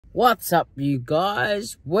What's up, you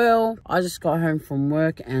guys? Well, I just got home from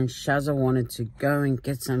work and Shazza wanted to go and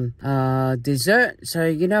get some dessert. So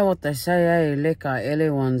you know what they say, hey, lekker early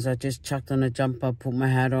ones. I just chucked on a jumper, put my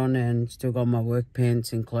hat on and still got my work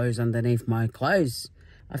pants and clothes underneath my clothes.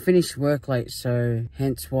 I finished work late, so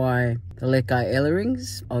hence why the lekker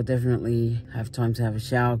earrings. I'll definitely have time to have a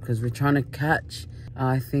shower because we're trying to catch,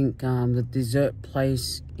 I think, the dessert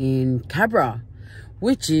place in Cabra,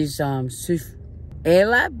 which is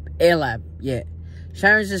Airlab, yeah.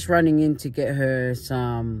 Sharon's just running in to get her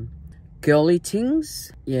some girly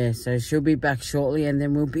things. Yeah, so she'll be back shortly and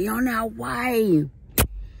then we'll be on our way.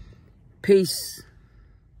 Peace.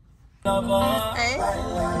 Hey?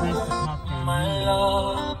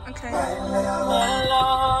 Okay.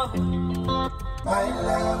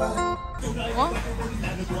 What?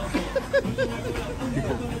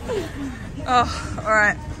 Oh,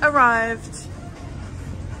 alright. Arrived.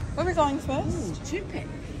 Where are we going first? Toothpick.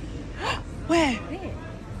 Where? There.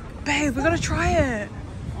 Babe, we gotta try it.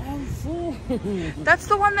 Oh, That's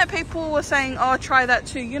the one that people were saying, oh, try that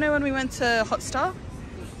too. You know when we went to Hot Star?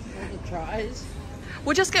 the tries.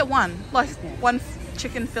 We'll just get one. Like one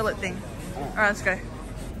chicken fillet thing. Alright, let's go.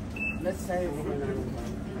 Let's say we're gonna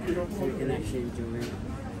so we can actually enjoy it.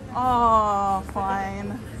 Oh,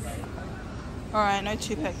 fine. Alright, no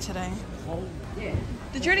two-pack today. Oh, yeah.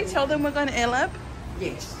 Did you already tell them we're going to Airlab?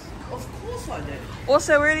 Yes. Of course I do.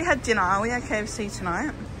 Also, we already had dinner. We had KFC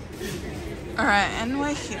tonight. Alright, and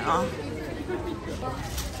we're here.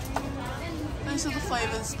 Those are the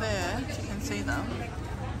flavours there, if you can see them.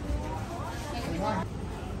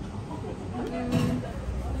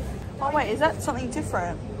 Oh wait, is that something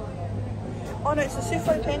different? Oh no, it's a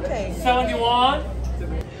souffle pancake. 71.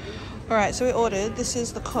 Alright, so we ordered. This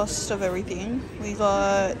is the cost of everything. We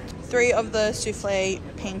got 3 of the souffle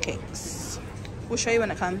pancakes. We'll show you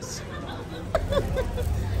when it comes.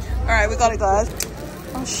 Alright, we got it, guys.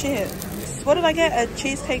 Oh shit. What did I get? A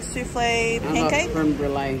cheesecake souffle pancake? I got creme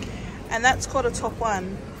brulee. And that's called a top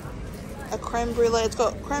one. A creme brulee. It's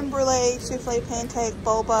got creme brulee, souffle pancake,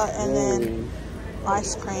 boba, and then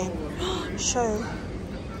ice cream. Show.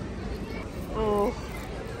 Oh.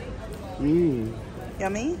 Mmm.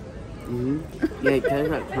 Yummy? Yeah, it tastes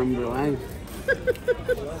like creme brulee.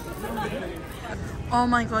 Oh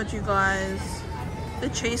my god, you guys. The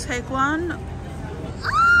cheesecake one.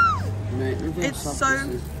 Mate, look how It's soft so...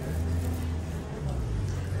 this is.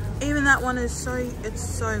 Even that one is so... It's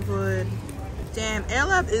so good. Damn,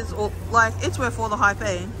 Airlab is all, like, it's worth all the hype,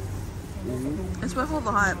 eh? It's worth all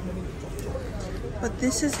the hype. But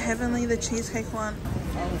this is heavenly, the cheesecake one.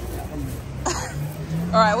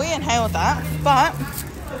 Alright, we inhaled that, but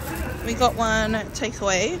we got one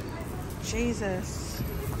takeaway. Jesus.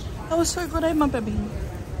 That was so good, eh, my baby?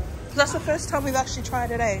 That's the first time we've actually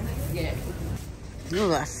tried it, eh? Yeah. Look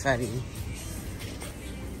at that fatty.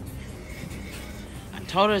 I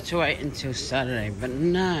told her to wait until Saturday, but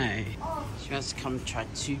no. She wants to come try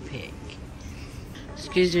two-pack.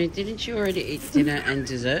 Excuse me, didn't you already eat dinner and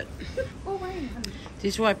dessert? Oh, wait.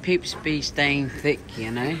 This is why peeps be staying thick,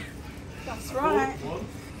 you know? That's right.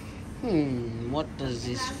 What does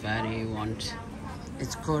this fatty want?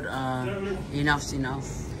 It's called, enough's enough.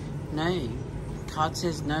 No, card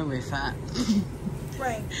says no, we're fat.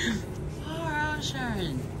 Right. Alright,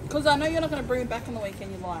 Sharon. Because I know you're not going to bring it back on the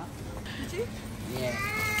weekend, you liar. Did you? Yeah,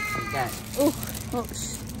 okay. Oh,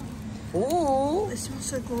 Ooh. it smells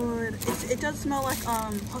so good. It does smell like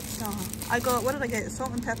Hot Star. I got, what did I get?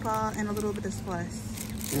 Salt and pepper and a little bit of spice.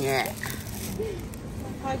 Yeah.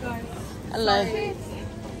 Hi guys. Hello.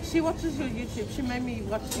 She watches your YouTube. She made me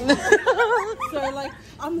watch it. So like,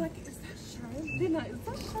 I'm like, is that Sharon? Dinner? Is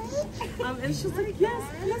that Sharon? And she's like, yes.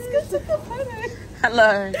 Let's go take a photo.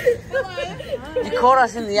 Hello. Hello. You caught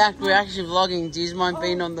us in the act. We're actually vlogging. Do you mind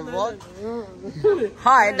being on the vlog?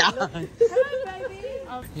 Hi. No. Hello, baby.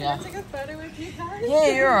 Yeah. Can I take a photo with you guys? Yeah,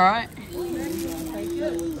 you're alright.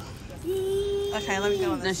 Okay, let me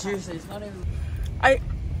go on No, this. seriously, it's not even... I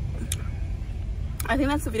think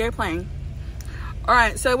that's the video playing.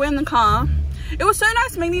 Alright, so we're in the car. It was so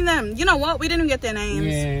nice meeting them. You know what? We didn't get their names.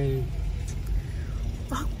 Yeah.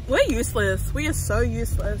 Fuck, we're useless. We are so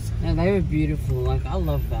useless. No, they were beautiful. Like, I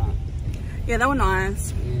love that. Yeah, they were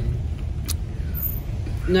nice. Yeah.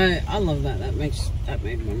 No, I love that. That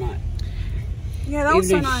made my night. Yeah, that was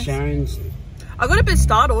so Even nice. Sharon's... I got a bit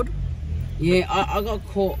startled. Yeah, I got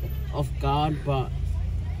caught off guard, but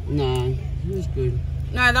no, it was good.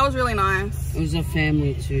 No, that was really nice. It was a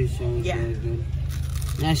family too, so it was really good.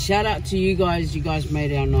 Now, shout out to you guys. You guys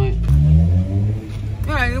made our night.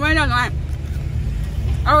 Yeah, you made our night.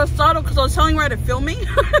 I was startled because I was telling Ray to film me.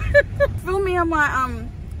 Film me on my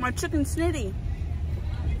my chicken snitty.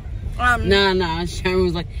 Nah. Sharon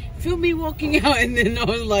was like, film me walking out, and then I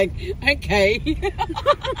was like, okay.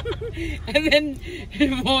 And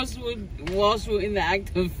then whilst we're in the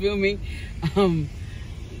act of filming,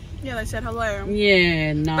 yeah, they said hello.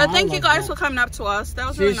 Yeah, no. But thank you guys for coming up to us. That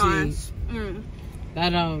was Seriously. really nice.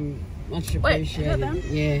 That much appreciated. Wait, is that them?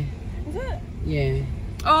 Yeah. Is it? Yeah.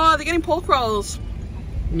 Oh, they're getting pork rolls.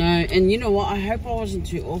 No, and you know what? I hope I wasn't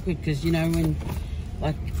too awkward because, you know, when,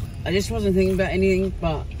 like, I just wasn't thinking about anything,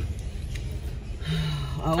 but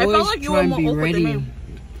I always felt like you try were and more be awkward ready. than me.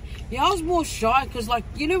 Yeah, I was more shy because, like,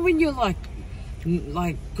 you know, when you're like,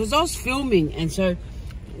 because I was filming, and so,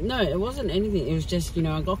 no, it wasn't anything. It was just, you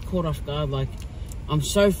know, I got caught off guard. Like, I'm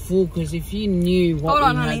so full because if you knew what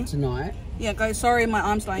we had tonight. Yeah, go. Sorry, my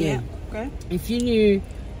arm's dying. Yeah. Go. If you knew,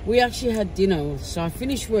 we actually had dinner. So I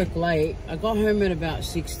finished work late. I got home at about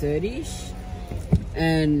 6:30ish,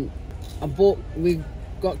 and we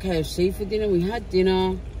got KFC for dinner. We had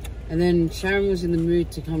dinner, and then Sharon was in the mood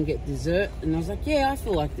to come get dessert, and I was like, yeah, I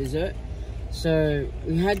feel like dessert. So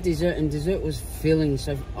we had dessert, and dessert was filling.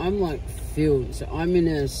 So I'm like filled. So I'm in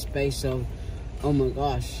a space of, oh my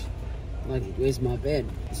gosh, like, where's my bed?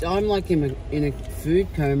 So I'm like in a food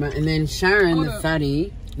coma, and then Sharon the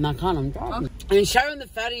fatty, and I can't, I'm driving. And Sharon the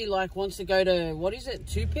fatty like wants to go to, what is it,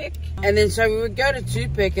 Tupek? And then so we would go to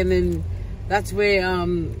Tupek, and then that's where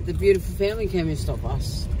the beautiful family came and stopped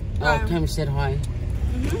us. Came and said hi.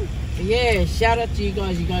 Yeah, shout out to you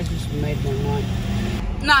guys. You guys just made my night.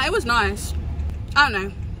 Nah, it was nice. I don't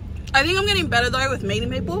know. I think I'm getting better though with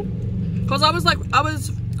meeting people, because I was like, I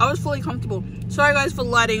was fully comfortable. Sorry guys for the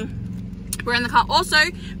lighting. We're in the car. Also,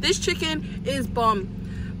 this chicken is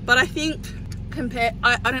bomb, but I think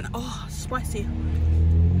I don't know. Oh, spicy.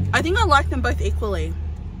 I think I like them both equally.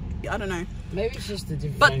 I don't know. Maybe it's just a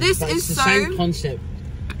different. But this is the so same concept.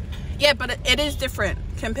 Yeah, but it is different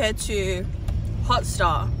compared to Hot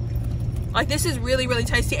Star. Like, this is really, really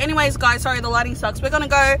tasty. Anyways, guys, sorry the lighting sucks. We're gonna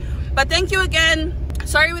go, but thank you again.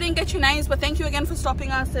 Sorry we didn't get your names, but thank you again for stopping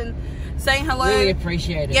us and saying hello. Really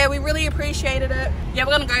appreciate it. Yeah, we really appreciated it. Yeah,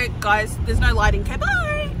 we're gonna go, guys. There's no lighting. Okay,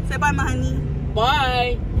 bye. Say bye, my honey.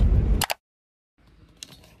 Bye.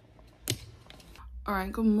 All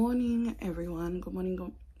right, good morning, everyone. Good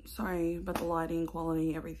morning. Sorry about the lighting,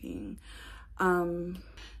 quality, everything. And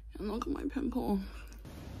look at my pimple.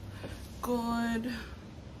 Good.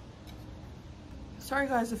 Sorry,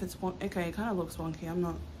 guys, if it's okay. It kind of looks wonky. I'm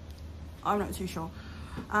not too sure.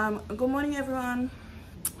 Good morning, everyone.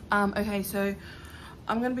 Okay, so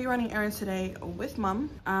I'm gonna be running errands today with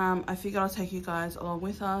mum. I figured I'll take you guys along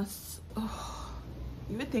with us. Oh,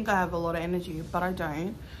 you would think I have a lot of energy, but I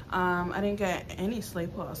don't. I didn't get any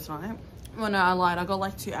sleep last night. Well, no, I lied. I got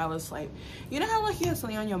like 2 hours sleep. You know how like you have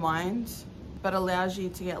something on your mind but allows you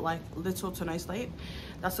to get like little to no sleep?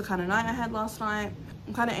 That's the kind of night I had last night.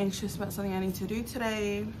 I'm kind of anxious about something I need to do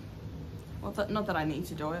today. Well, not that I need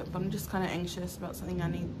to do it, but I'm just kind of anxious about something I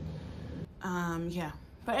need. Yeah.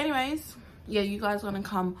 But anyways, yeah, you guys want to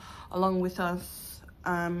come along with us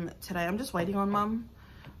today. I'm just waiting on mum.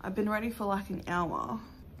 I've been ready for like an hour.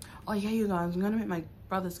 Oh yeah, you guys, I'm going to meet my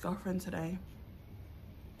brother's girlfriend today.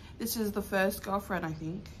 This is the first girlfriend, I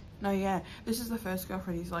think. No, yeah, this is the first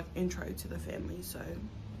girlfriend. He's like intro to the family, so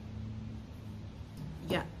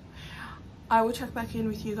yeah. I will check back in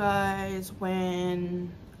with you guys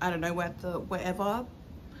when, I don't know, wherever.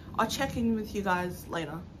 I'll check in with you guys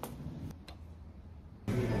later.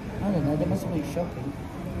 I don't know, that must be shocking.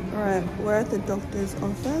 Alright, we're at the doctor's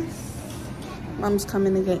office. Mum's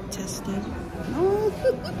coming to get tested.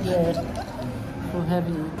 Yeah, for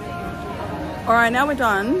having. Alright, now we're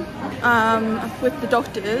done with the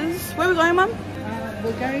doctors. Where are we going, Mum?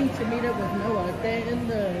 We're going to meet up with Noah. They're in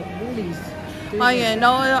the Woolies. Oh yeah,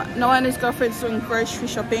 Noah and his girlfriend's doing grocery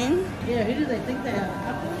shopping. Yeah, who do they think they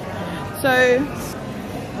are? So...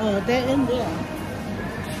 Oh, they're in there.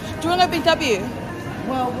 Do you want to Big W?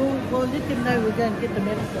 Well, we'll let them know we're going to get the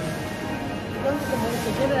medicine. Go get the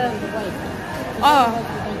medicine, get it out of the way.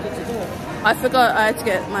 Oh, I forgot I had to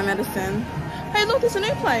get my medicine. Hey, look, there's a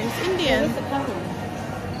new place, Indian.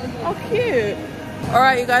 Oh, cute. All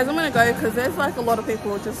right, you guys, I'm gonna go because there's like a lot of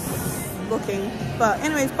people just looking. But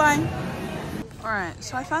anyways, bye. All right,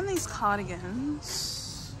 so I found these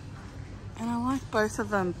cardigans and I like both of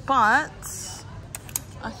them, but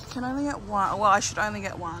I can only get one. Well, I should only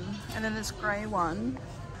get one. And then this gray one.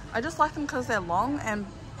 I just like them because they're long, and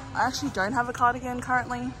I actually don't have a cardigan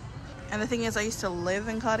currently. And the thing is, I used to live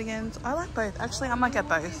in cardigans. I like both. Actually, I might get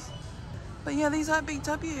both. But yeah, these are Big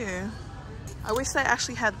W. I wish they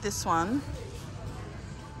actually had this one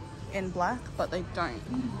in black, but they don't.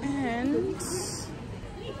 And,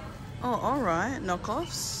 oh, all right,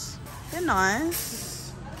 knockoffs. They're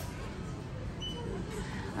nice.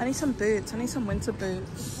 I need some boots. I need some winter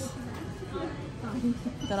boots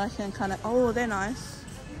that I can kind of. Oh, they're nice.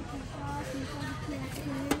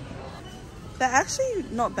 They're actually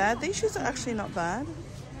not bad. These shoes are actually not bad.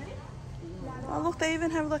 Oh look, they even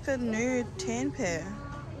have like a nude tan pair.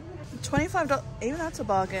 $25. Even that's a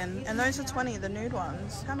bargain. And those are 20, the nude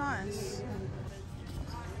ones. How nice.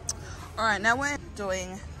 All right, now we're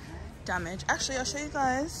doing damage. Actually, I'll show you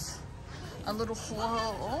guys a little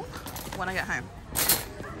haul when I get home.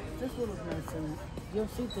 This little nice and you'll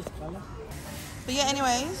see this color. But yeah,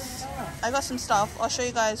 anyways, I got some stuff. I'll show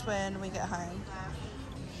you guys when we get home.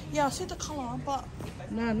 Yeah, I'll see the color, but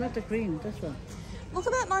No, not the green, this one. look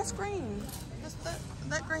at that nice green.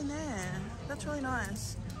 That green there. That's really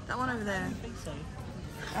nice. That one over there. I think so.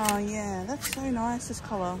 Oh yeah, that's so nice, this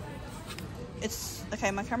color. It's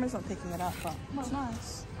okay, my camera's not picking it up, but it's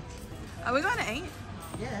nice. Are we going to eat?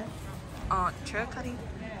 Yeah. Oh, sure, Cuddy.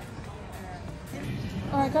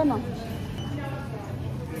 Alright, go on.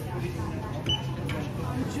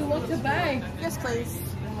 Would you like a bag? Yes, please.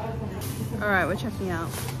 Alright, we're checking out.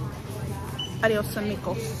 Adios,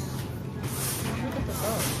 amigos.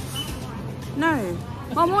 No.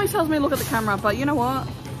 Mom always tells me to look at the camera, but you know what?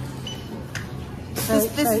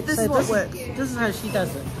 This is what works. This is how she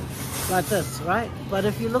does it. Like this, right? But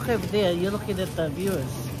if you look over there, you're looking at the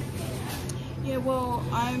viewers. Yeah, well,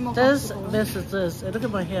 I'm more This comfortable. is this. Look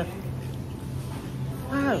at my hair.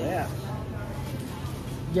 Oh, yeah.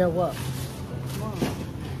 Yeah, what?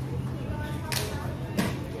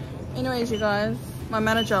 Anyways, you guys, my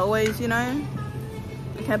manager always, you know.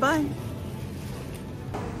 Okay, bye.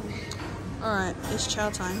 Alright, it's chow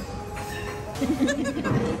time.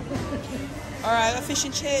 Alright, got fish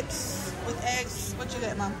and chips with eggs. What'd you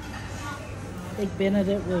get, Mum? Egg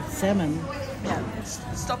Benedict with salmon. Yeah,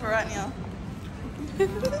 stop it right now.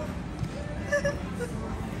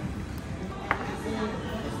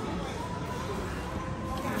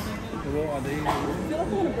 What are they? I feel like I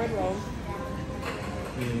want a bread roll.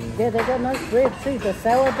 Yeah, they got nice bread too. The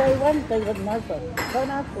sourdough one, they got nice one. Don't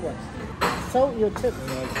ask for one. Salt your chips.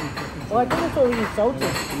 Oh, I think it's already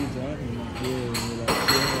salted.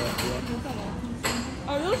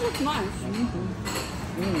 Oh, yours looks nice.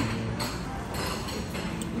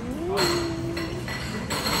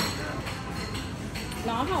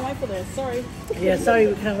 No, I can't wait for this. Sorry. Yeah, sorry,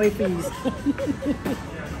 we can't wait for you.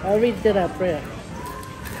 I already did our prayer.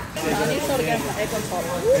 I need to sort of get my egg on top.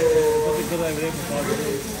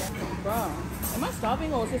 Bro, am I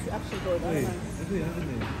starving or is this actually good? I don't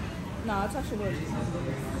know. No, it's actually good.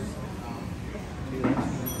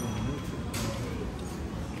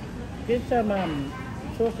 Get some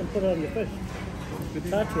sauce and put it on your fish.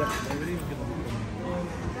 Gotcha.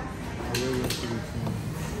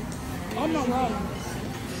 I'm not wrong.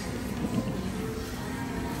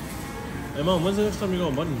 Hey Mom, when's the next time you go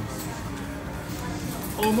on Bunnings?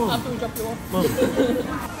 Oh Mom. After we drop you off. Mom.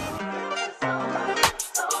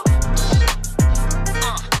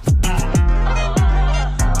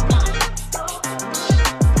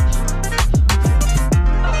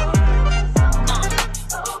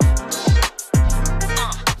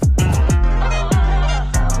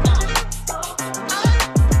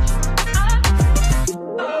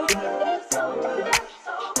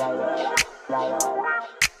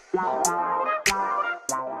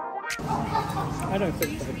 I don't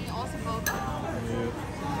think so.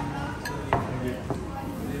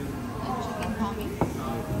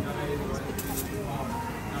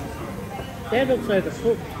 That looks like a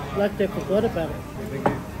cook, like they forgot about it.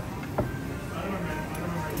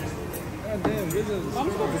 God damn, this is...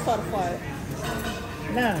 I'm supposed to start a fire.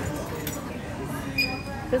 Nah.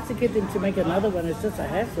 Just to get them to make another one, it's just a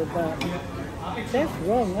hassle, but that's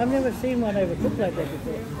wrong. I've never seen one overcooked like that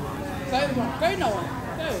before. Go Noah.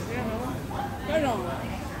 Go. Go Noah.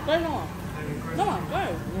 Go Noah. Noah, go.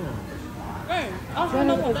 Go. Ask It's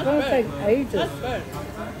Noah, going to that's take good. ages. That's good.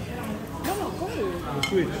 Noah, go.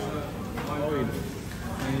 Switch.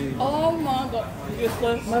 Oh my god.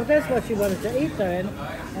 Useless. Well, that's what she wanted to eat though,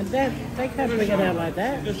 and that, they can't bring it out like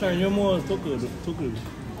that. Just trying, you're more toku.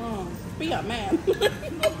 Be a man.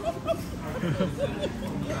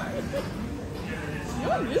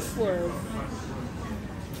 You're useless.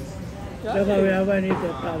 Don't worry, I won't eat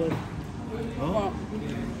that part of it. Huh?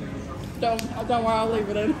 Don't worry, I'll leave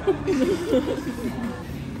it in.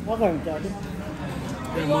 I won't touch it.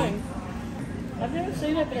 Where are you going? I've never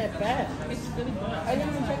seen it that bad. It's really good. Are you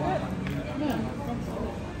going to check it? No,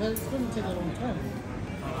 but it's going to take a long time.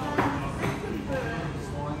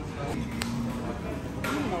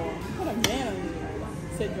 What a man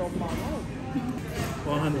said your mom.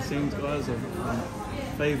 Behind the scenes, guys, of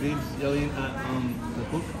Faye Vids yelling at the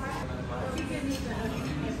cook.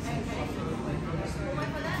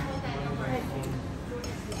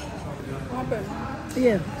 burnt?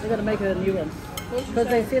 Yeah, they got to make it a new one. What did she Because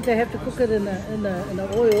they say? said they have to cook it in the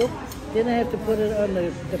oil, then they have to put it on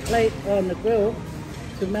the plate on the grill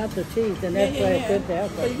to melt the cheese, and that's why it burnt the But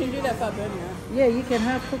outside. you can do that without burning it. Yeah, you can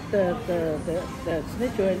half cook the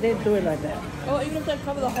schnitzel and then do it like that. Oh, even if they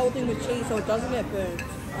cover the whole thing with cheese so it doesn't get burnt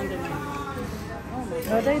underneath. Oh my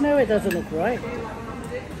god. Oh, they know it doesn't look right.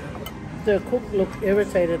 The cook looked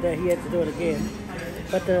irritated that he had to do it again.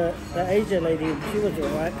 But the Asian lady, she was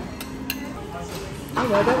alright.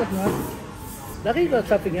 Anyway, that was nice. Lucky you got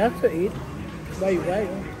something else to eat while you wait.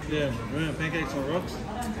 Yeah, remember pancakes on rocks?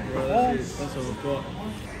 Bro, that's what we've got.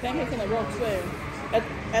 Pancakes on the rocks where?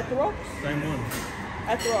 At the rocks? Same one.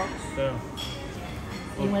 At the rocks. Yeah.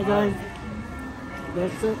 Anyway, guys,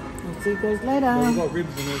 that's it. I'll see you guys Well, we later. got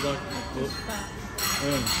ribs and there's like, where's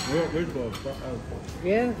the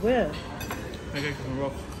Yeah, where? pancakes on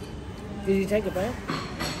rocks? Did you take it back?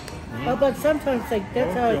 Oh, but sometimes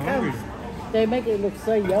that's how it You're hungry. comes. They make it look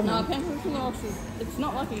so yummy. No, pancakes on the rocks it's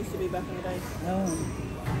not like it used to be back in the day. Oh.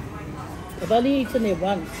 I've only eaten there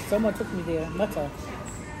once. Someone took me there, Mata.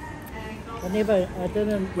 I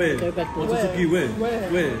didn't Where? go back What there. took you where? Where?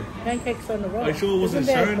 Where? Pancakes on the rock. Are you sure it wasn't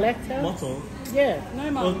Isn't there a Sharon? black town? Motto? Yeah. No, Oh,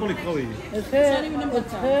 it's mum. probably Chloe. It's her, not even in it's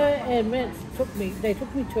Blacktown. her and Rich took me. They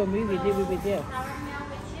took me to a movie. Then we were there.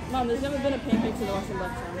 Mum, there's never been a pancakes on the rocks in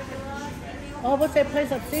Blacktown. Oh, what's that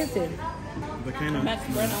place upstairs then? Volcano. Max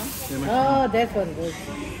Brenner. Yeah, Max. Oh, that's what it is.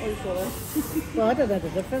 What do you call it? Well, I don't know the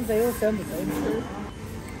difference. They all sound the same.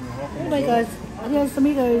 Anyway, guys, adios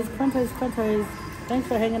amigos, quantos. Thanks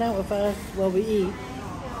for hanging out with us while we eat.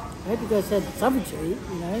 I hope you guys had something to eat,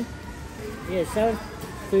 you know. Yeah, Sharon's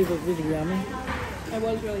food was really yummy. It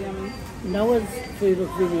was really yummy. Noah's food was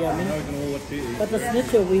really yummy. Now we can all watch TV. But the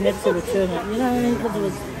schnitzel, we had to return it. You know what I mean? Because it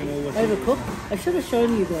was overcooked. I should have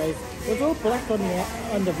shown you guys. It was all black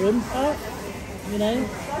on the rim part. You know,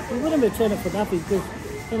 we wouldn't return it for nothing because,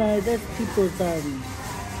 you know, that's people's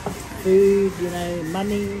food, you know,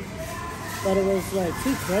 money. But it was like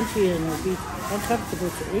too crunchy and it would be uncomfortable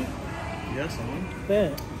to eat. Yes, someone.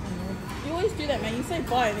 But You always do that, man. You say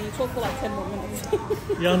bye and then you talk for like 10 more minutes.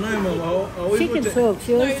 Yeah, I know, Mum. I always she look can at- talk.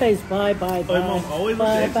 She always No. says bye, bye, bye. Mum, I always look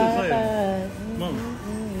bye, at exit bye, saying, bye. Mum,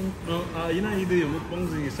 no, you know you do your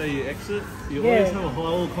mukbangs and you say you exit, you Yeah. always have a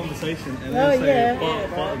whole conversation and Oh, then say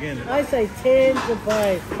yeah. bye again. I say 10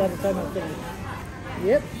 goodbyes by the time I'm finished.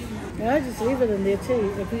 Yep. And I just leave it in there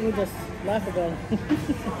too, and people just laugh about it.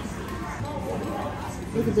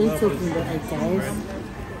 Look at these talking about it, guys.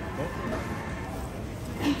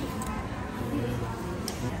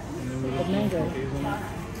 The mango.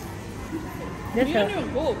 That's You don't how,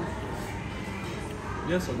 even cook.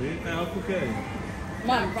 Yes, I did. Hey, I'll cook it.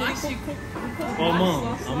 Mum, Rice, did you you cook Oh, rice Mum,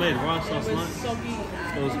 last I made rice last It was night. soggy.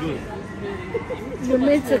 It was good. you're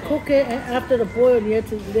meant to cook it, and after the boil, you have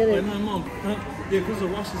to let Wait, it. no, Mum. Yeah, because the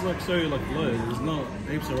rice is like so like low. There's not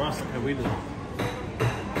heaps of rice like how we do.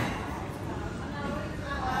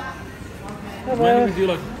 Oh, Maybe well, we do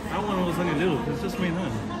like that one was only little. It's just me and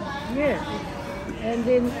her. yeah. And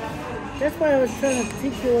then that's why I was trying to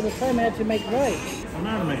teach you all the time how to make rice. I know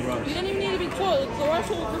how to make You rice. don't even need to be taught. The rice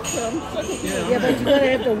will cook them. So confused. Yeah, Yeah, but you gotta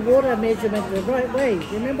have the water measurement the right way.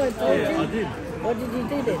 Remember I told you? I did. What did you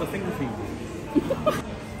do The then? finger.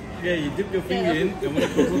 Yeah, you dip your finger in, and when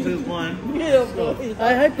it comes onto this line, Yeah, of course.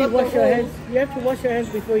 I hope you But wash the your rules- hands. You have to wash your hands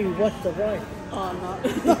before you wash the rice. Oh, no.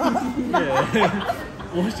 yeah,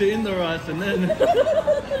 wash it in the rice, and then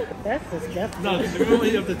That's disgusting. no, because remember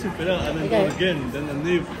you have to tip it out and then do it Okay. again. Then the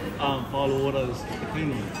new pile of water is the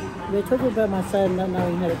clean one. We're talking about my son not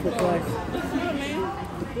knowing how to cook rice. That's good, man.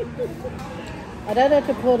 I don't have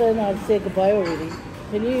to put in, I've said goodbye already.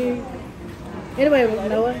 Can you... Anyway,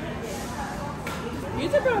 Noah, You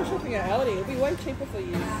should go shopping at Aldi. It'll be way cheaper for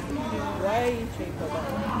you. Way cheaper.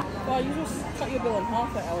 Well, you just cut your bill in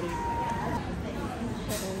half at Aldi.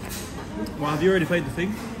 Well, have you already paid the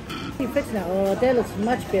thing? you fixing it. Oh, that looks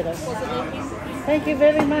much better. What's it looking? Thank you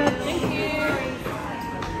very much. Thank you.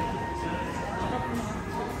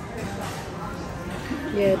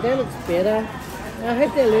 Yeah, that looks better. I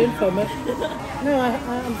hope they learn from it. No,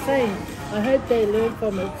 I'm saying, I hope they learn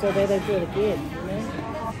from it so they don't do it again, you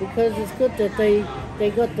know? Because it's good that they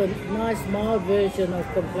got the nice, mild version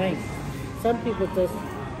of complaints. Some people just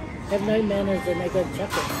have no manners and they go chuck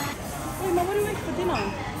it. Hey, Mum, what do you make for dinner?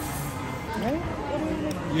 No? What do we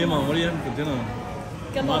make? Yeah, Mum. What are you having for dinner?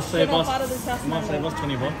 Get Must lost. save You're not us. part of this house. Must no save more. us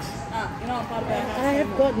 $20. Ah, you're not part of our house. I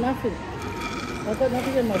have got nothing. I've got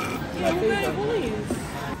nothing in my Yeah, we'll go to food. Woolies.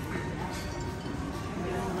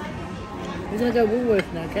 We're going to go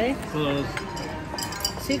Woolworth now, okay? Cause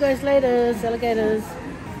See you guys later, alligators.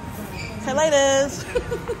 See you later.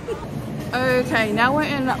 Okay, now we're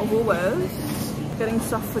in Woolworths getting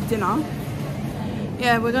stuff for dinner.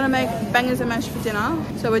 Yeah, we're gonna make bangers and mash for dinner,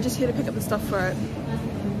 so we're just here to pick up the stuff for it.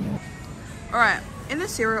 Alright, in the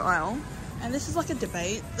cereal aisle, and this is like a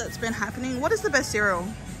debate that's been happening. What is the best cereal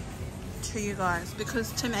to you guys?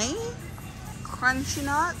 Because to me, Crunchy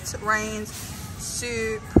Nut reigns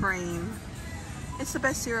supreme. It's the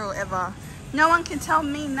best cereal ever. No one can tell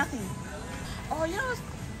me nothing. Oh, you know what's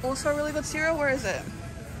also a really good cereal? Where is it?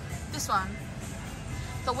 This one.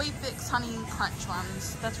 The Wheat Bix Honey Crunch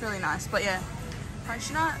ones. That's really nice. But yeah,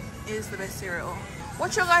 Crunchy Nut is the best cereal.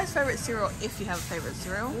 What's your guys' favorite cereal if you have a favorite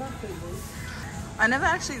cereal? I never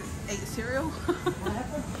actually ate cereal.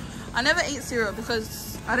 I never eat cereal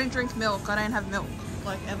because I don't drink milk. I don't have milk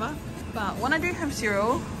like ever. But when I do have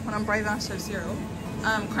cereal, when I'm brave enough to have cereal,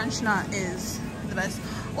 Crunchy Nut is the best.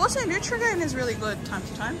 Also, Nutrigrain is really good time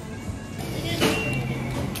to time.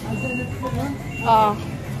 Oh.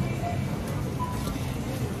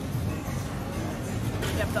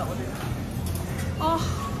 Yep, that will do. Oh,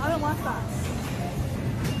 I don't like that.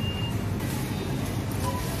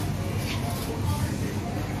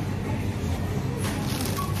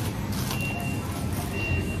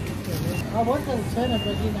 I want to turn it,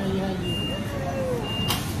 but you know, you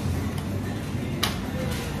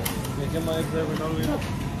Get my eggs every now and then.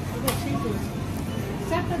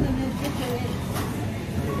 Separate and then get your eggs.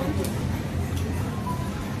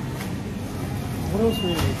 What else we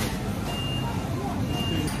need?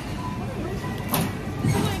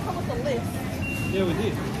 This is when you come with a list. Yeah, we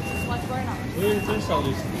did. Like grown ups. We didn't finish our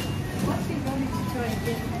list. What's he wanting to try and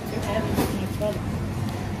get out of my trolley?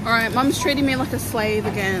 Alright, Mum's treating me like a slave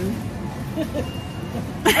again. You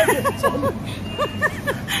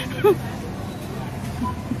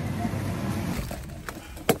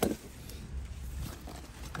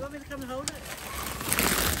want me to come and hold it?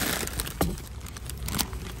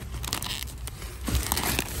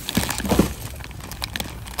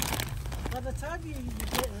 By the time you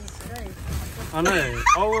get in this day, I know.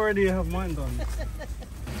 I already have mine done. yeah,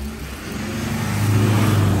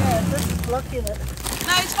 this is blocking it. No,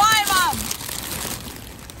 it's fine, Mum.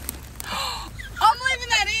 I'm leaving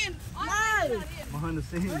that in. I'm leaving that in. Behind the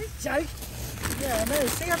scenes. Don't joke. Yeah, I know.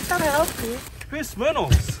 See, I'm trying to help you. Where's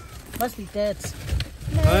Smirnoffs? Must be Dad's.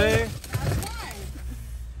 Hey. That's fine.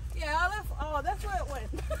 Yeah, I left. Oh, that's where it went.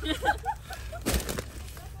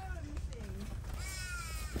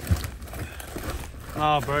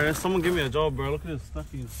 Ah, bro. Someone give me a job, bro. Look at this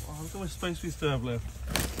stuffies. Oh, look how much space we still have left.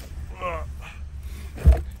 Okay,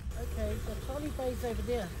 the trolley bay's over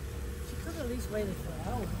there. She could have at least waited for an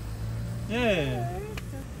hour. Yeah.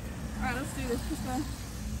 Alright, let's do this. Just go.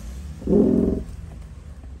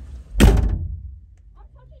 I'm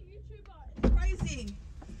such a YouTuber. It's crazy.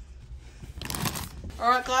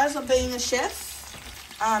 Alright, guys, I'm being a chef.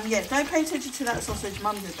 Yeah, don't pay attention to that sausage.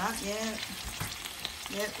 Mum did that. Yeah.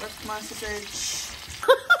 Yeah, that's my sausage.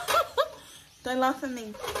 Don't laugh at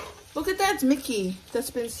me. Look at Dad's Mickey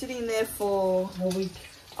that's been sitting there for a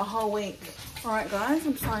whole week. Alright, guys,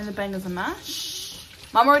 I'm trying the bangers and mash.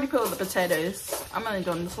 Mum already put all the potatoes. I'm only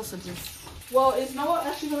doing the sausages. Well, is Noah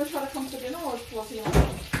actually going to try to come to dinner, or was he on?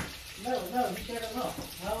 No, he can't not.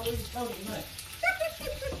 I already told him no.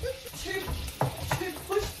 To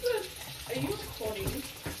push the... Are you recording?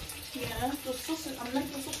 Yeah, the sausage. I'm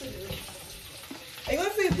making the sausages. Are you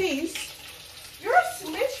going for your piece? You're a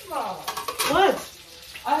switch, Mom. What?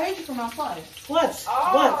 I heard you from outside. What?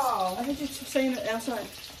 Oh. I heard you saying it outside.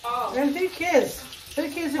 Oh. Then who cares? Who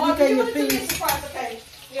cares if Oh, you get you your want to do piece? surprise, okay.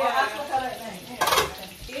 Yeah, that's what I don't know.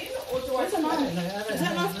 Yeah. In or do I... What's a knife? Is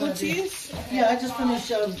that knife good to use? Yeah, I just finished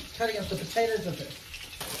cutting up the potatoes with it.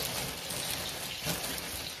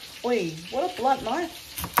 Oi, what a blunt knife.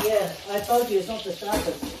 Yeah, I told you it's not the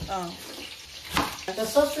sharpest. Oh. The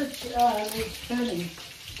sausage needs turning.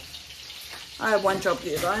 I have one job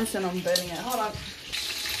here, guys, and I'm burning it. Hold on.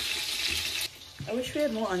 I wish we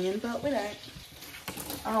had more onion, but we don't.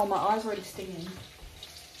 Oh, my eye's already stinging.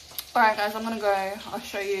 Alright, guys, I'm gonna go. I'll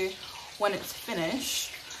show you when it's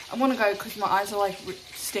finished. I'm gonna go because my eyes are like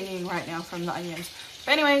stinging right now from the onions.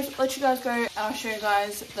 But anyways, let you guys go and I'll show you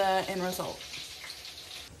guys the end result.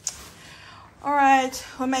 Alright,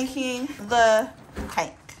 we're making the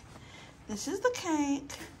cake. This is the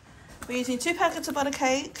cake. We're using 2 packets of butter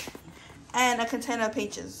cake and a container of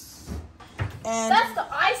peaches. And that's the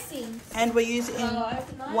icing. And we're using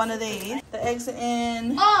one of these. The eggs are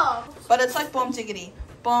in. Oh. But it's like bomb diggity.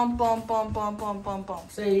 Bomb, bomb, bomb, bomb, bomb, bomb, bomb.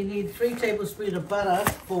 So you need 3 tablespoons of butter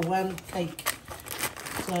for 1 cake.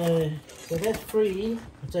 So that's 3.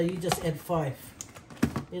 So you just add 5.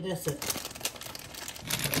 Yeah, that's it.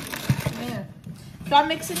 Yeah. Should I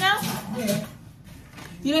mix it now? Yeah.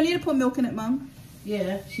 You don't need to put milk in it, Mum.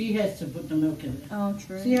 Yeah, she has to put the milk in it. Oh,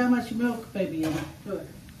 true. See how much milk, baby, in it. Do it.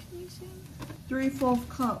 3/4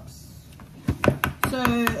 cups. So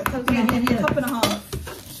a cup and a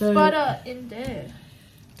half. So, Butter in there.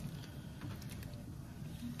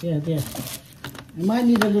 yeah, there. It might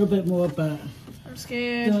need a little bit more, but I'm do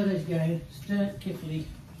scared. it as you go. Stir it carefully.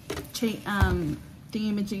 Cheat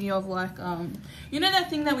thingy-majiggy of like you know that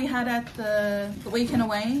thing that we had at the weekend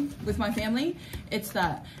away with my family? It's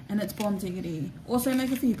that, and it's bomb diggity. Also make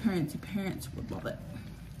it for your parents. Your parents would love it.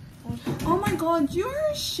 Oh my god, you're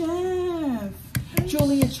a chef.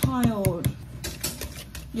 Julia Child.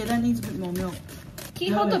 Yeah, that needs a bit more milk. Can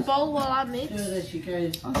you hold the bowl while I mix? Do it as she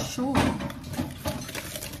goes. Oh sure.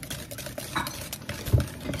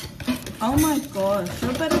 Oh my gosh,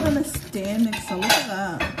 you're better than a stand mixer. Look at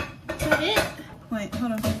that. Is that it? Wait,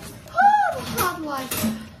 hold on. Oh, not like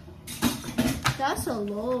that. That's a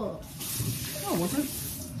lot. Oh, was it?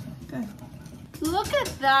 Okay. Look at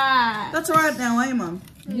that. That's alright now, eh, Mum?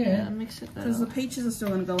 Yeah, mix it Because the better. peaches are still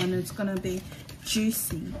going to go in and it's going to be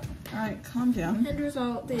juicy. Alright, calm down. End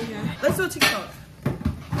result, there you go. Let's do a TikTok.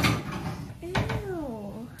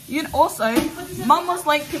 Ew. You also, Mum was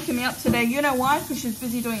late picking me up today. You know why? Because she's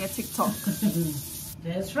busy doing a TikTok.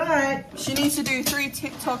 That's right. She needs to do 3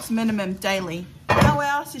 TikToks minimum daily. How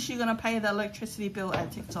else is she going to pay the electricity bill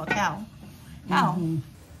at TikTok? How? How?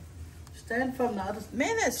 Stand from the other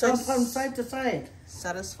Man, that's so Jump from side to side.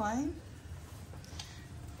 satisfying.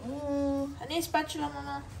 I need a spatula,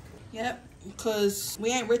 Mama. Yep, because we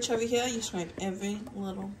ain't rich over here. You scrape every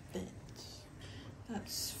little bit.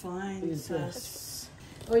 That's fine, Yes, sis.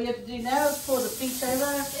 All you have to do now is pour the peach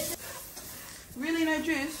over. Really no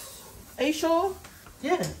juice? Are you sure?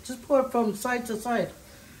 Yeah, just pour it from side to side.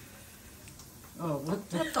 Oh, what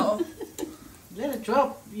the? Oh. Let it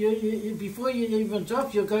drop. You before you even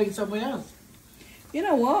drop, you're going somewhere else. You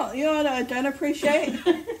know what? You know what I don't appreciate?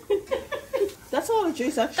 That's a lot of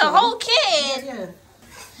juice, actually. The whole can. Yeah.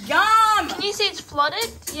 Yum! Can you see it's flooded?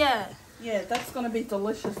 Yeah. Yeah, that's going to be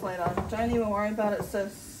delicious later. Don't even worry about it,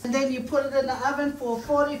 sis. And then you put it in the oven for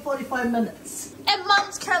 40-45 minutes. And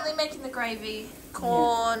Mum's currently making the gravy.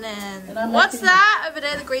 Corn And I'm what's making- that over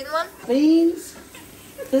there, the green one? Beans.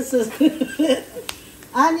 This is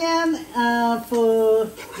onion for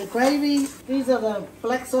the gravy. These are the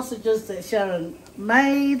black sausages that Sharon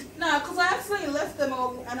made. No, because I actually left them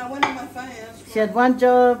all and I went on my phone. She had one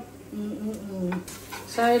job.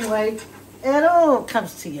 So anyway, it all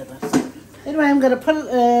comes together. So anyway, I'm going to put it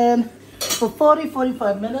in for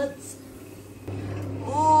 40-45 minutes.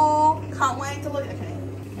 Oh, can't wait to look. Okay.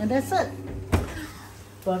 And that's it.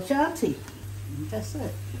 Bob Shanti. That's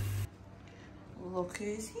it. Look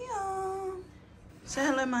who's here. Say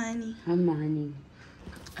hello, Miney. Hermione.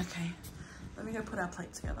 Okay. Let me go put our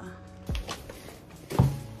plate together.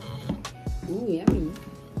 Ooh, yummy.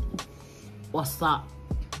 What's that?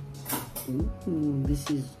 Ooh, this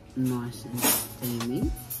is nice and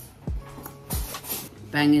steamy.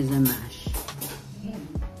 Bangers and mash.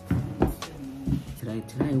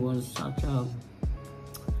 Today was such a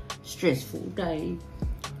stressful day.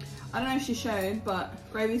 I don't know if she showed, but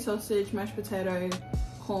gravy sausage, mashed potato,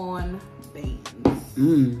 corn, beans.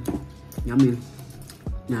 Mmm, yummy.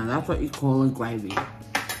 Now that's what you call a gravy.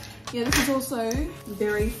 Yeah, this is also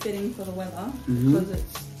very fitting for the weather because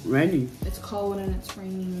Ready? it's cold and it's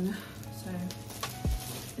raining, so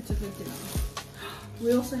it's a good dinner.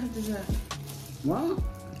 We also have dessert. What?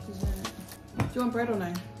 Dessert. Do you want bread or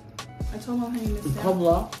no? I told Mum how you missed out.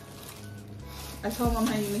 Cobbler. I told Mum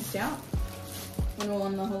how you missed out when we were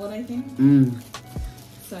on the holiday thing. Mmm.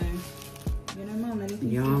 So, you know, Mum,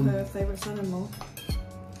 anything Yum. for her favourite son-in-law.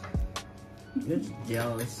 You're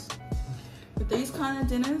jealous. With these kind of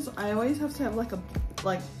dinners, I always have to have like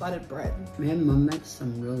buttered bread. Man, Mum makes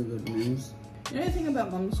some really good meals. You know the thing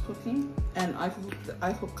about Mum's cooking, and I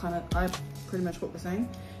pretty much cook the same.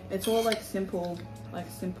 It's all like simple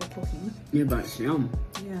cooking. Yeah, but it's yum.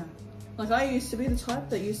 Yeah. Like I used to be the type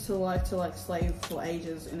that used to like slave for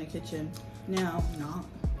ages in the kitchen. Now, not.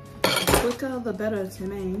 The quicker the better to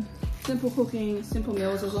me. Simple cooking, simple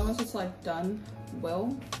meals, as long as it's like done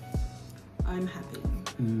well, I'm happy.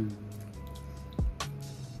 Mm.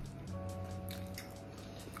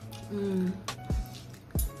 Mmm.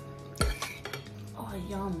 Oh,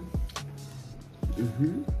 yum.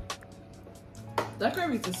 Mm-hmm. That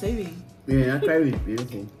gravy's deceiving. Yeah, that gravy's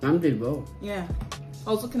beautiful. Mum did well. Yeah.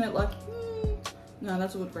 I was looking at like, no,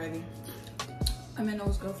 that's a good gravy. I met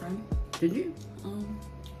Noah's girlfriend. Did you?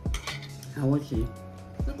 How was she?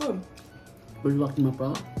 Good, good. Good luck to my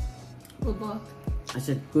brother. Good luck. I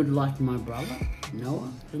said good luck to my brother, Noah.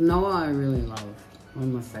 'Cause Noah I really love. One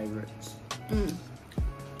of my favourites.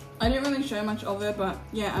 I didn't really show much of it, but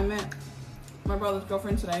yeah, I met my brother's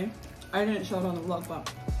girlfriend today. I didn't show it on the vlog,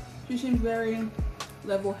 but she seems very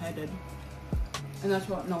level-headed. And that's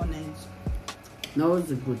what Noah needs.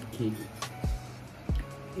 Noah's a good kid.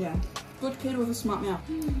 Yeah. Good kid with a smart mouth.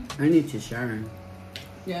 Only to Sharon.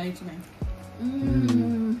 Yeah, I need to me.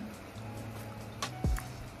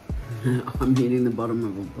 I'm eating the bottom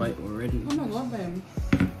of a plate already. Oh my god, babe.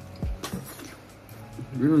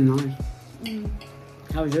 Really nice.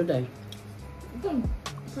 How was your day? Good.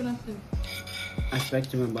 Productive. I spoke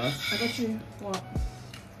to my boss. I got you. What?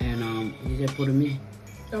 And he said put him in.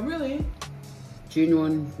 Oh, really? June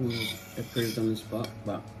one was approved on the spot,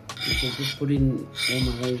 but he said just put in all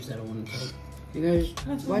my leaves that I want to take. He goes,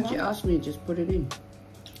 why'd you ask me? Just put it in.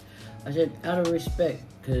 I said, out of respect,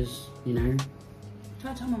 because, you know. Can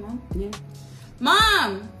I tell my mum? Yeah.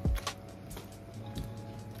 Mom!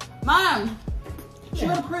 Mom! She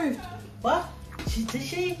got approved. What? Did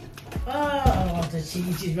she? Oh, did she?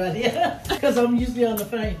 She's right here. Because I'm usually on the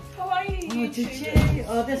phone. How are you? Oh, did she?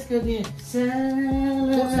 Oh, that's good news.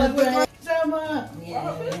 Celebrate summer.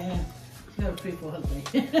 Yeah. She got approved for holiday.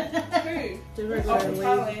 Who? The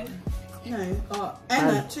regular leave. No. Oh, and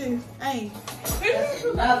that too. Hey.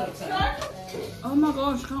 Oh my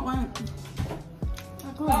gosh, can't wait.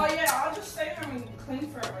 Oh yeah, I'll just stay home and clean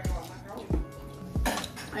for everyone.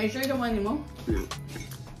 Are you sure you don't want any more? No.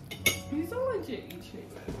 He's a legit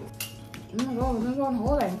YouTuber. Oh my god, we're gonna go on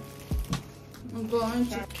holiday. I'm going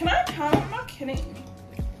to. Can I come? I'm not kidding.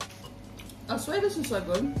 I swear this is so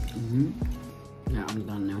good. Yeah, I'm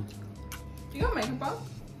done now. You got makeup on?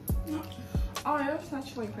 No. Oh, it was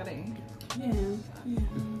actually pretty. Yeah.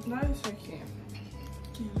 That is so cute.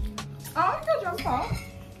 Oh, I got a jumper.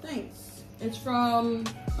 Thanks. It's from,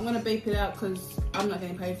 I'm gonna beep it out because I'm not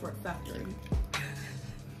getting paid for it, factory.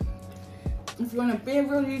 If you want to be a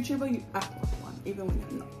real YouTuber, you act like one, even when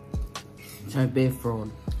you're not. So be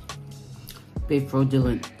fraud. Be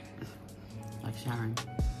fraudulent. Like Sharon. Do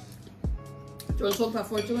you want to talk about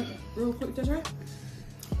fraudulent real quick, Desoray?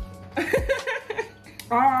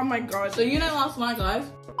 Oh my god. So you know last night, guys.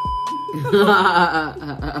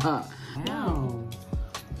 Wow.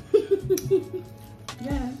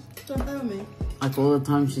 Yeah, don't play with me. Like all the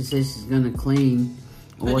time she says she's gonna clean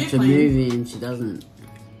or I watch do a clean. movie and she doesn't.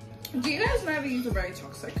 Do you guys know these are very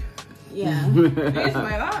toxic? Yeah. Do you guys know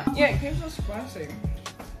that? Yeah, it keeps us spicy.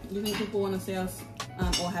 Do you think people want to see us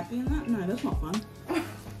all happy in that? No, that's not fun.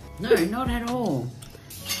 No, not at all.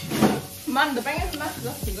 Man, the bangers and mashed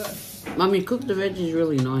that's too good. Mummy, cook the veggies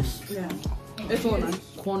really nice. Yeah. It's all nice.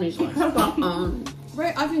 Corn is like,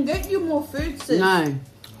 Right, I can get you more food, sis. no.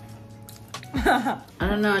 I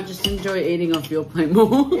don't know, I just enjoy eating off your plate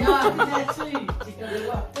more. Yeah, I did that too. She got it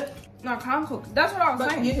up. No, I can't cook. That's what I was But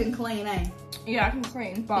saying. you can clean, eh? Yeah, I can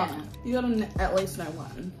clean, but Yeah. You gotta at least know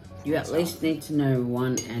one. You at least need to know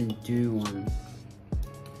one and do one.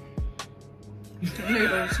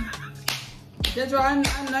 noodles. Desoray,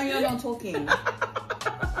 I know you're not talking.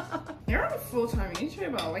 You're a full-time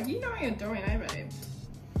YouTuber. Like, you know what you're doing, eh, babe?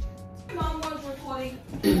 Mum was recording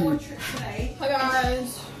more trips today. Hi,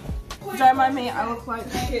 guys. Don't mind me. I look like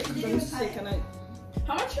shit because I'm sick and I...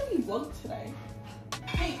 How much have you vlogged today?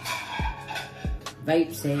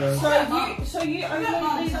 Vape sales. So you only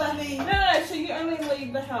leave the... No, so you only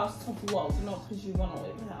leave the house to vlog, not because you want to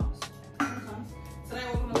leave the house. Today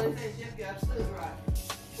we're gonna leave there. Yep, you're absolutely right.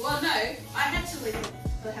 Well, no, I had to leave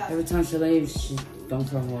the house. Every time she leaves, she's gone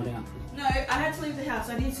for a hot out. No, I had to leave the house.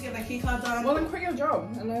 I need to get my key card done. Well, then quit your job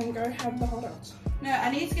and then go have the hot outs. No, I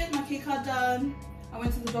need to get my key card done. I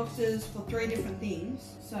went to the doctors for 3 different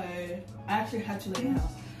things, so I actually had to leave the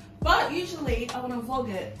house. But usually I want to vlog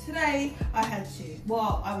it. Today I had to.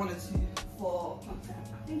 Well, I wanted to for content.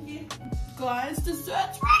 Thank you. Guys,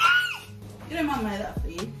 dessert's ready! You know Mum made that for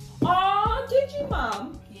you. Oh, did you,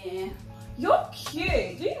 Mum? Yeah. You're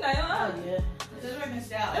cute. Do you know that? Oh, yeah. Desoray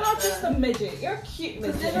missed out. You're not just a midget. You're a cute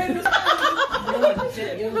midget. Desoray missed out.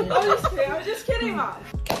 I'm just kidding, Mum.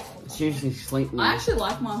 Seriously, sleep I now. actually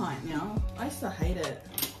like my height now. I used to hate it.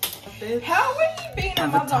 How were you being a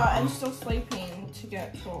mother Avatar. and still sleeping to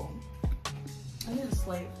get tall? I didn't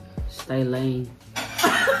sleep. Stay lean.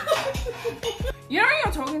 You know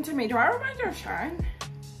you're talking to me. Do I remind you of Sharon?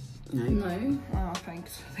 No. No. Oh,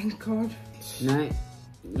 thanks. Thank God. No.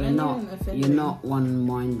 You're not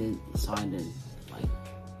one-minded sided. Like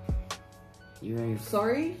you're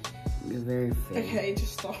Sorry? very fair. Okay,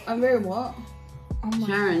 just stop. I'm very what? Oh my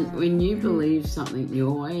Sharon, God. when you believe something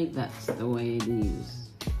your way, that's the way it is.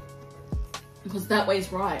 Because that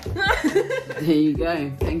way's right. There you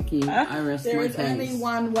go. Thank you. I rest There my is case. only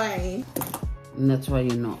one way. And that's why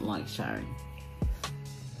you're not like Sharon.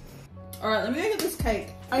 Alright, let me go get this cake.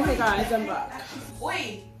 Okay guys, I'm back.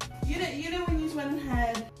 Wait, you know when you went and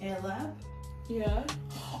had Air Lab? Yeah.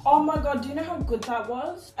 Oh my god, do you know how good that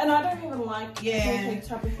was? And I don't even like cake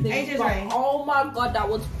type of thing. Desoray. But oh my god, that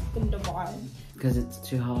was fucking divine. Because it's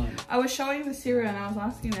too hard. I was showing the cereal and I was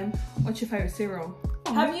asking them, what's your favourite cereal?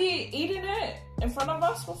 Have you eaten it in front of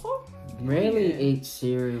us before? Rarely eat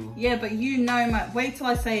cereal. Yeah, but you know my, wait till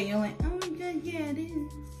I say it, you're like, oh my god, yeah it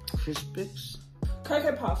is. Crispix?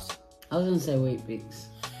 Cocoa Puffs. I was gonna say Wheat Bix.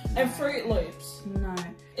 And Fruit Loops. No.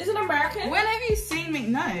 Is it American? When have you seen me?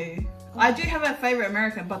 No. I do have a favourite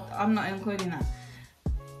American, but I'm not including that.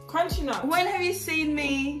 Crunchy Nuts. When have you seen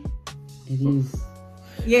me? It is.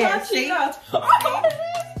 Yeah, Crunchy see? Nuts. Oh, it is.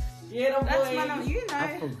 Yeah, the That's boy. one of, you know.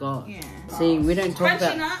 I forgot. Yeah. See, we don't talk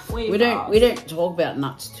Crunchy about nut. we don't talk about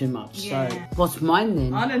nuts too much. Yeah. So what's mine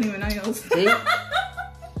then? I don't even know yours. See?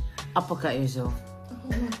 Uppercut yourself. Oh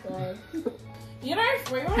my god. You know,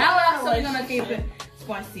 if we were How in else a are we gonna relationship- keep it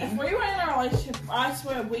spicy? If we were in a relationship, I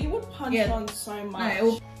swear we would punch on so much.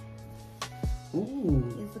 No, Ooh.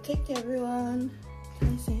 here's the cake to everyone.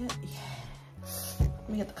 Can you see it? Yeah. Let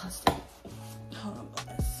me get the custard. Hold on,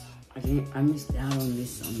 guys. I missed out on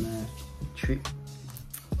this on the trip.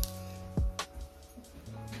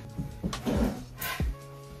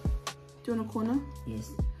 Do you want a corner? Yes.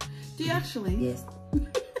 Do you actually? Yes.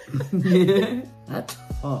 That's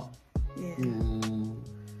hot. Yeah. Mm.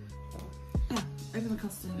 Yeah. Open the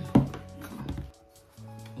custard.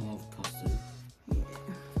 I love custard.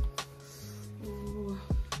 Yeah. Ooh.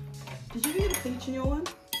 Did you get a peach in your one?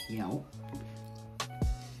 Yeah.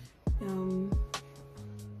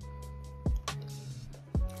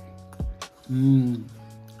 Mmm.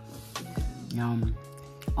 Yum.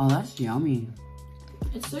 Oh, that's yummy.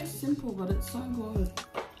 It's so simple, but it's so good.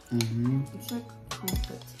 Mm-hmm. It's like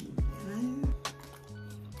comfort, you know?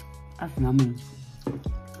 That's yummy.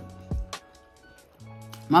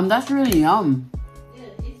 Mum, that's really yum. Yeah,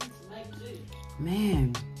 easy to make too.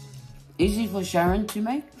 Man. Easy for Sharon to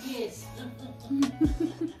make? Yes.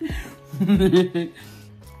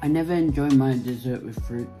 I never enjoy my dessert with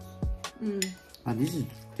fruits. Mm. But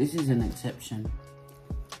this is an exception.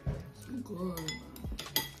 Good.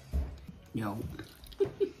 Yo.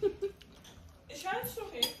 Is Sharon still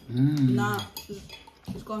here? Mm. Nah,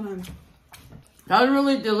 she's gone home. That's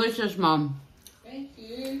really delicious, Mum. Thank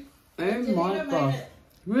you. Oh my Made gosh. it.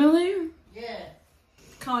 Really? Yeah.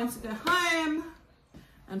 Can't wait to go home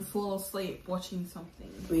and fall asleep watching something.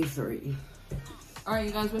 Me three. Alright,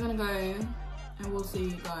 you guys, we're gonna go and we'll see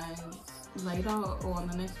you guys later or on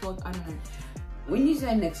the next vlog. I don't know. When you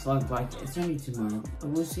say next vlog, like, it's only tomorrow. But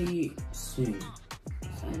we'll see you soon.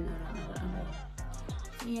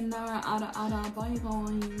 Sayonara, bye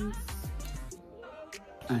guys.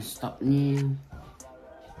 I stop now.